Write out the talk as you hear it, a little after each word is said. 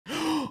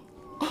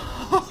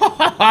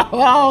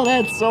Oh,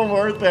 that's so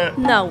worth it.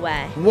 No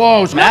way.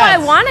 Whoa, No, I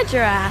want a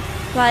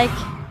giraffe. Like.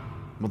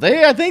 Well,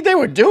 I think they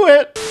would do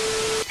it.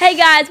 Hey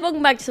guys,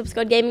 welcome back to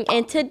Sopo Gaming,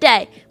 and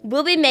today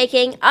we'll be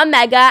making a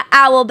mega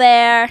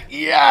Owlbear.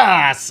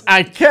 Yes,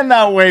 I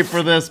cannot wait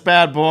for this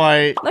bad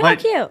boy. Look how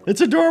cute.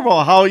 It's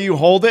adorable how you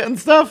hold it and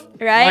stuff.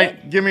 Right?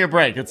 Like, give me a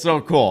break. It's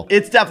so cool.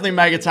 It's definitely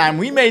mega time.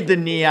 We made the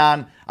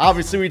neon.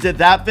 Obviously, we did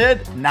that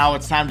vid. Now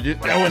it's time to do.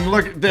 Oh, and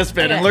look at this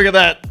vid. And look at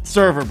that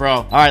server, bro.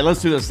 All right,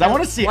 let's do this. I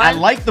want to see. I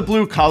like the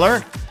blue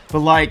color, but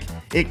like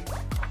it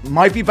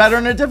might be better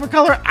in a different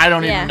color. I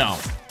don't even know.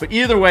 But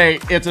either way,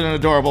 it's an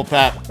adorable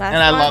pet. And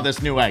I love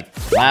this new egg.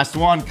 Last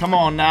one. Come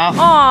on now.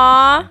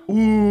 Aww.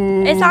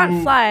 Ooh. It's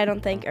not fly, I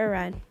don't think, or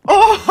red.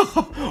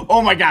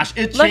 Oh my gosh.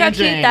 It's look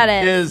changing. how cute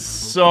that is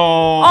so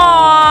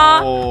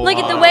Aww. Look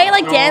at the way it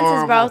like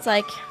dances, bro. It's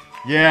like.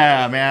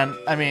 Yeah, man.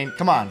 I mean,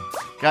 come on.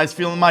 Guys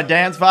feeling my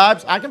dance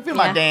vibes? I can feel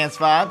my dance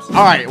vibes.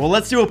 All right, well,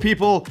 let's see what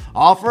people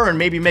offer and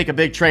maybe make a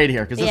big trade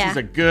here because this is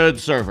a good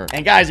server.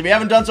 And guys, if you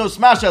haven't done so,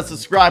 smash that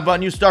subscribe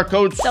button. Use star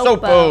code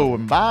SOPO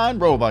and buy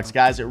Robux,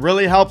 guys. It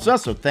really helps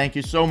us, so thank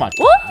you so much.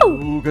 Woo!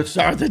 Ooh, good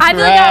start. I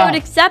feel like I would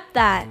accept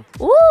that.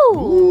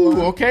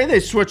 Ooh. Okay.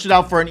 They switched it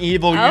out for an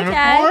evil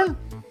unicorn.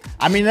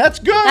 I mean, that's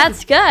good.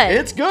 That's good.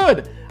 It's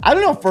good. I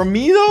don't know. For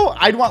me, though,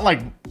 I'd want,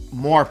 like,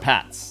 more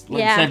pets.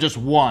 Instead of just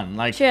one.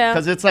 Like,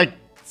 because it's, like,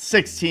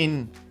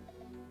 16...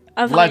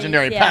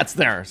 legendary pets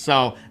there.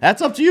 So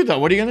that's up to you though.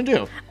 What are you gonna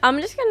do?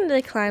 I'm just gonna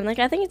decline. Like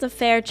I think it's a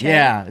fair trade.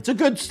 Yeah, it's a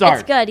good start.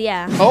 It's good,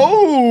 yeah.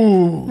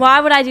 Oh! Why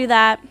would I do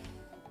that?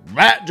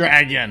 Rat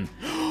dragon.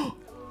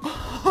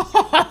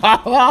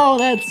 Oh,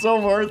 that's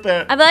so worth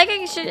it. I feel like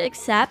I should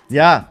accept.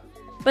 Yeah.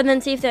 But then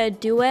see if they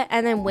do it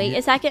and then wait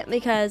a second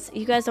because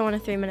you guys don't want a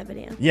 3-minute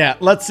video. Yeah,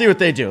 let's see what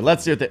they do.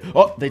 Let's see what they.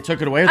 Oh, they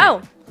took it away.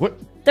 Oh. What?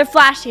 They're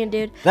flashing,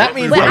 dude. That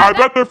means. I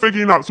bet they're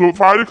figuring out. So if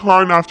I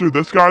decline after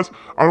this, guys,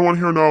 I don't want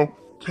to hear no.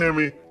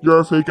 Cammy, you're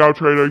a fake out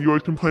trader. You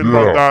always complain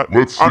about that.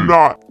 Let's see. I'm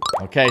not.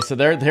 Okay, so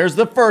here's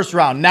the first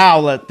round.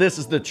 Now, this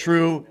is the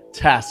true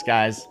test,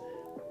 guys.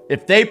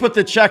 If they put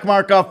the check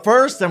mark up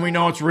first, then we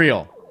know it's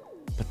real.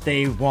 But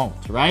they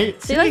won't,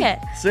 right? See, look at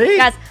it. See?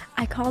 Guys,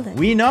 I called it.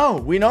 We know.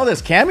 We know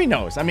this. Cammy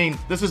knows. I mean,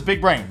 this is big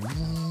brain.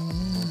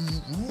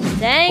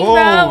 Dang,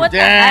 bro. What the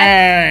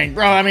heck? Dang,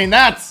 bro. I mean,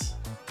 that's...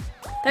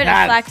 They're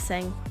just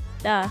flexing.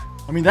 Duh.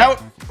 I mean, that...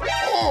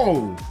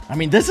 Oh, I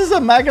mean, this is a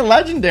mega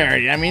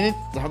legendary. I mean,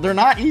 they're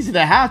not easy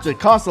to hatch. It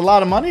costs a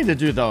lot of money to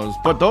do those,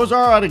 but those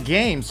are out of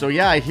game. So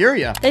yeah, I hear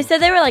you. They said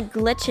they were like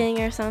glitching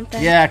or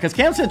something. Yeah, because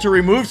Cam said to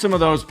remove some of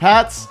those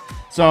pets.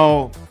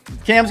 So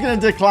Cam's going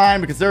to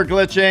decline because they're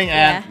glitching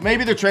and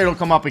maybe the trade will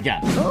come up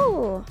again.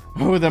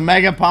 Ooh, the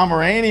mega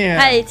Pomeranian.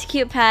 Hey, it's a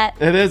cute pet.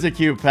 It is a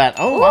cute pet.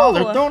 Oh, wow,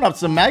 they're throwing up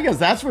some megas,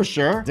 that's for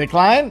sure.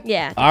 Decline?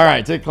 Yeah. All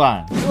right,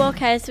 decline. Ooh,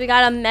 okay, so we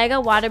got a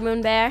mega water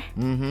moon bear.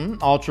 Mm-hmm,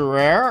 ultra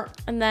rare.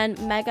 And then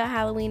mega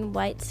Halloween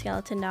white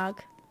skeleton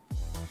dog.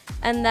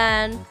 And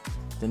then...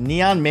 the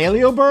neon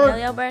Maleo bird?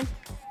 Maleo bird.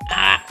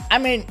 I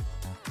mean,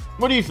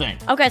 what do you think?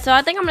 Okay, so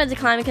I think I'm going to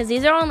decline because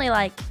these are only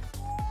like...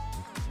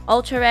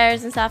 ultra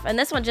rares and stuff, and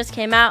this one just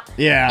came out.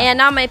 Yeah. And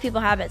not many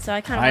people have it, so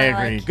I kind of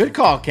agree. Like, good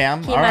call,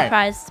 Cam. Keep my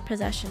prized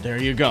possession. There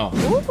you go.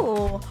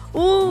 Ooh. Ooh.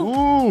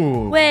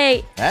 Ooh.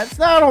 Wait. That's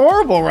not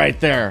horrible right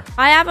there.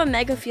 I have a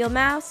mega field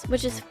mouse,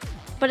 but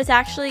it's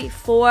actually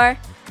 4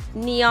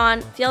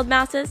 neon field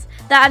mouses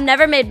that I've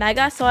never made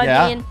mega, so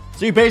I mean.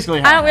 So you basically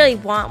have I don't really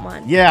want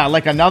one. Yeah,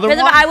 like another one?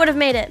 Because I would have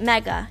made it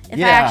mega if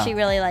I actually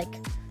really like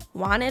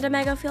wanted a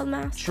mega field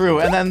mouse. True,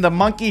 and then the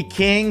Monkey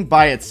King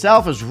by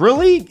itself is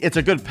it's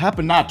a good pet,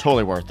 but not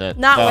totally worth it.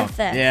 Not worth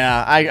it.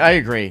 Yeah, I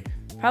agree.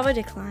 Probably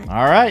decline.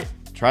 All right,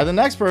 try the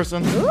next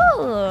person.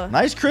 Ooh.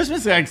 Nice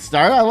Christmas egg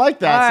start. I like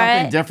that.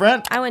 Something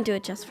different. I wouldn't do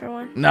it just for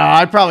one. No,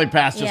 I'd probably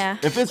pass.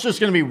 If it's just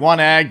going to be one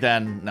egg,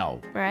 then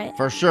no. Right.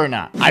 For sure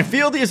not. I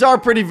feel these are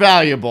pretty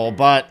valuable,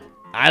 but...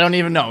 I don't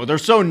even know. They're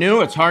so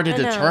new, it's hard to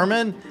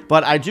determine.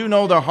 But I do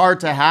know they're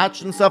hard to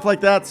hatch and stuff like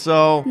that,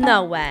 so...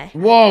 No way.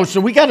 Whoa, so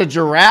we got a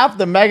giraffe?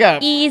 The mega...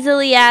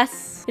 Easily,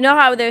 yes. You know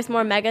how there's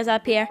more megas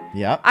up here?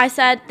 Yep. I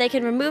said they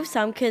can remove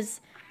some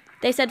because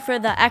they said for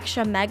the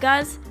extra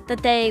megas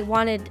that they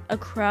wanted a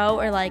crow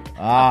or like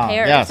a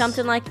pair or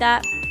something like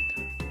that.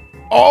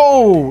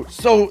 Oh,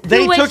 so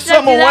they took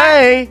some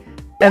away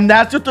and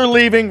that's what they're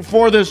leaving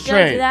for this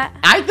trade.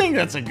 I think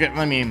that's a good...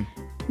 I mean...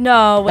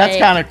 No way. That's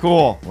kind of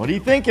cool. What are you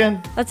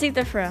thinking? Let's see if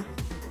they're for real.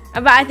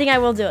 But I think I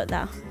will do it,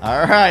 though.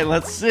 All right,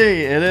 let's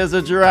see. It is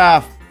a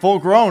giraffe. Full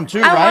grown,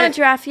 too, right? I want a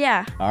giraffe,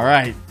 yeah. All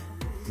right.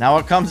 Now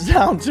it comes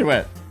down to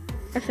it.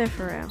 If they're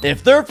for real.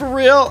 If they're for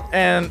real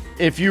and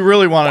if you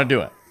really want to do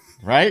it,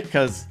 right?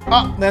 Because,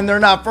 then they're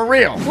not for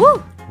real.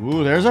 Woo!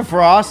 Ooh, there's a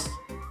frost.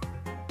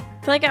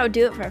 I feel like I would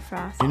do it for a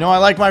frost. You know, I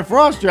like my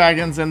frost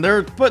dragons, and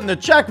they're putting the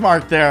check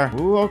mark there.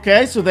 Ooh,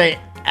 okay. So they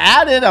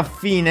added a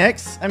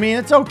phoenix. I mean,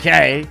 it's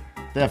okay.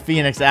 The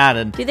phoenix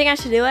added. Do you think I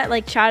should do it?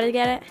 Like, try to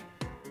get it?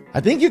 I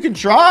think you can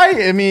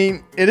try. I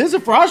mean, it is a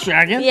frost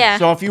dragon. Yeah.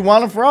 So if you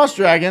want a frost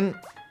dragon,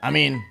 I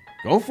mean,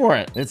 go for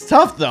it. It's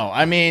tough, though.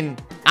 I mean,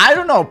 I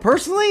don't know.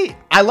 Personally,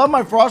 I love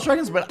my Frost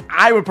Dragons, but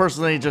I would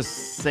personally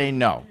just say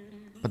no.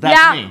 But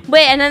that's me.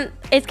 Wait, and then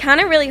it's kind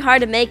of really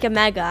hard to make a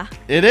mega.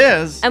 It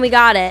is. And we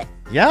got it.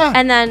 Yeah.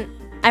 And then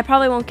I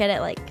probably won't get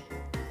it, like,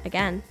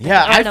 again.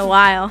 Yeah. In a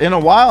while. In a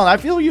while. And I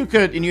feel you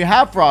could, and you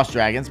have Frost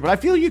Dragons, but I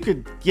feel you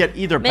could get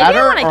either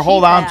better or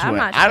hold on to it.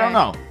 I don't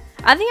know.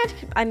 I think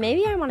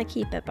maybe I want to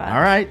keep it, but.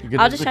 All right. You could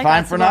I'll just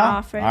decline for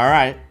now. All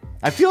right.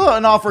 I feel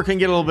an offer can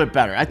get a little bit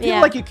better. I feel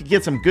like you could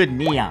get some good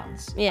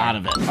neons out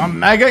of it. A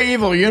Mega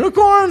Evil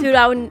Unicorn? Dude,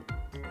 I don't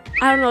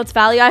know its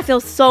value. I feel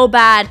so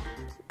bad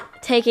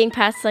taking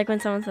pets, like when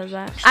someone says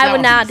that. I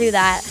would not do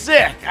that.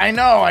 Sick. I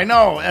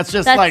know. That's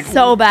just like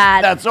so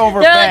bad. That's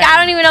overpaying. They're like, I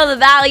don't even know the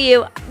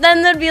value.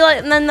 Then they'd be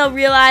like, then they'll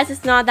realize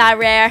it's not that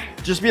rare.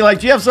 Just be like,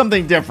 do you have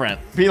something different?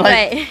 Be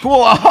like, cool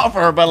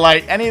offer, but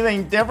like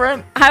anything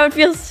different? I would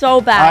feel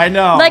so bad. I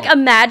know. Like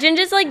imagine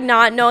just like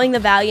not knowing the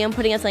value and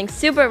putting it something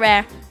super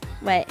rare.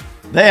 Wait.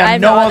 They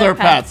have no other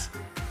pets.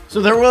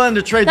 So they're willing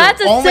to trade their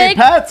only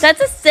pets? That's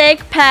a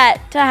sick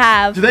pet to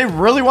have. Do they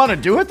really want to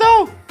do it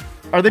though?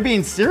 Are they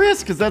being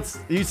serious? Because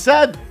you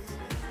said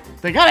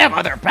they gotta have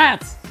other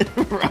pets,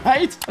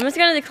 right? I'm just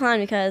gonna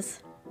decline because.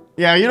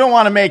 Yeah, you don't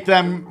want to make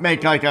them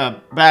make like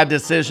a bad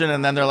decision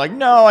and then they're like,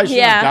 no, I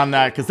shouldn't have done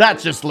that because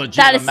that's just legit.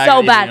 That is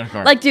so bad.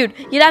 Like, dude,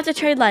 you'd have to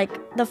trade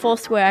like the full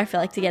square, I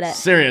feel like, to get it.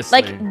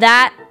 Seriously. Like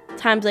that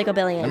times like a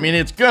billion. I mean,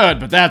 it's good,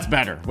 but that's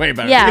better. Way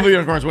better. Yeah. Evil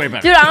Unicorn's way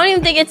better. Dude, I don't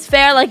even think it's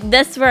fair like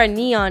this for a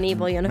neon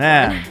Evil Unicorn.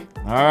 Man.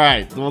 All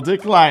right, we'll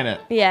decline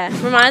it. Yeah,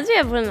 reminds me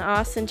of when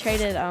Austin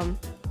traded,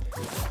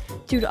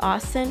 dude,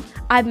 Austin,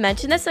 I've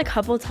mentioned this a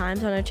couple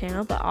times on our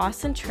channel, but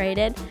Austin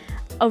traded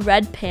a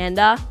red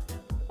panda.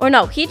 Or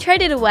no, he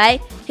traded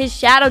away his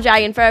shadow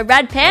dragon for a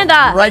red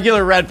panda.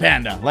 Regular red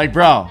panda. Like,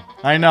 bro,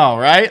 I know,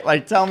 right?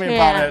 Like, tell me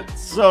about it.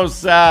 It's so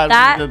sad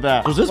we did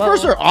that. Was this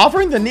person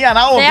offering the neon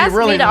owl would be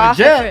really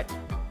legit?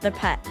 The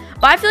pet.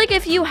 But I feel like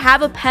if you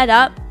have a pet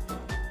up,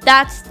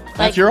 that's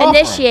like your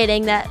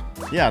initiating that.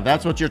 Yeah,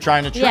 that's what you're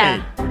trying to trade.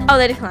 Yeah. Oh,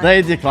 they declined.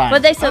 They declined.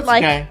 But they said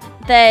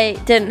they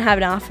didn't have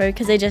an offer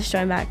because they just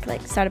joined back,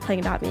 like started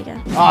playing Adopt Me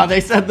again. Oh,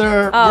 they said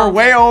we're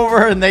way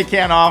over and they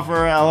can't offer.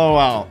 LOL.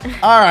 All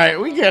right,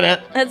 we get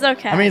it. It's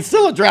okay. I mean,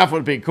 still a draft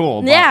would be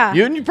cool. Yeah.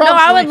 You probably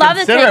I would love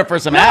consider it for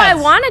some ads.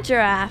 I want a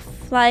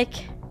giraffe. Like.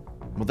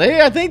 Well,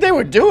 I think they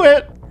would do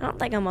it. I don't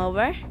think I'm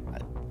over.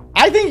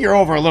 I think you're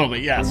over a little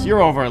bit. Yes,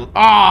 you're over. Oh,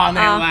 and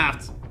they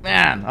laughed.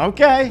 Man,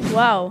 okay.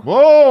 Whoa.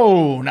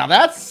 Whoa. Now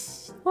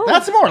that's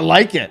more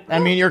like it. I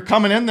mean, you're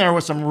coming in there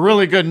with some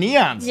really good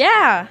neons.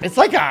 Yeah. It's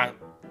like a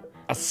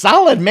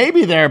solid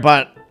maybe there,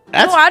 but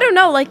that's... No, I don't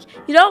know. Like,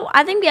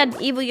 I think we had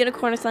Evil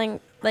Unicorn or something.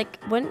 Like,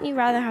 wouldn't you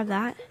rather have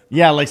that?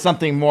 Yeah, like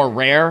something more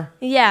rare.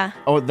 Yeah.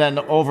 Oh, than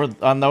over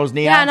on those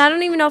neons. Yeah, and I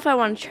don't even know if I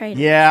want to trade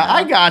it. Yeah,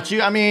 I got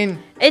you. I mean...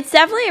 It's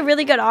definitely a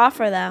really good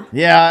offer, though.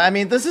 Yeah, I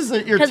mean, this is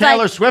your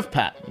Taylor Swift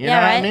pet. You know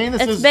what I mean?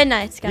 It's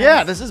Midnight's, guys.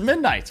 Yeah, this is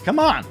Midnight's. Come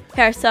on.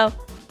 Okay, so,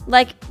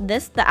 like, the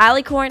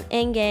Alicorn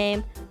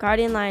in-game,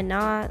 Guardian Line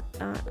not.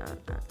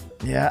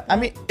 Yeah, I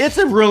mean, it's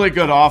a really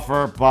good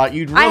offer, but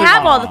you'd really I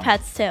have all the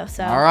pets, too,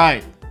 so. All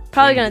right.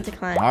 Probably going to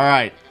decline. All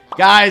right.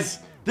 Guys,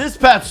 this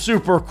pet's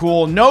super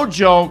cool. No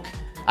joke.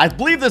 I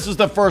believe this is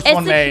the first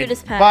one made.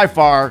 It's the cutest pet. By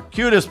far.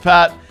 Cutest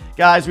pet.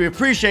 Guys, we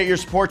appreciate your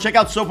support. Check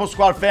out Sopo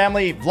Squad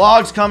Family.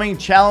 Vlogs coming.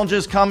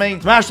 Challenges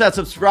coming. Smash that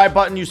subscribe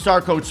button. Use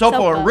star code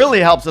Sopo. It really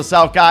helps us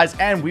out, guys.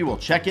 And we will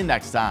check in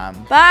next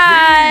time.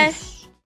 Bye. Peace.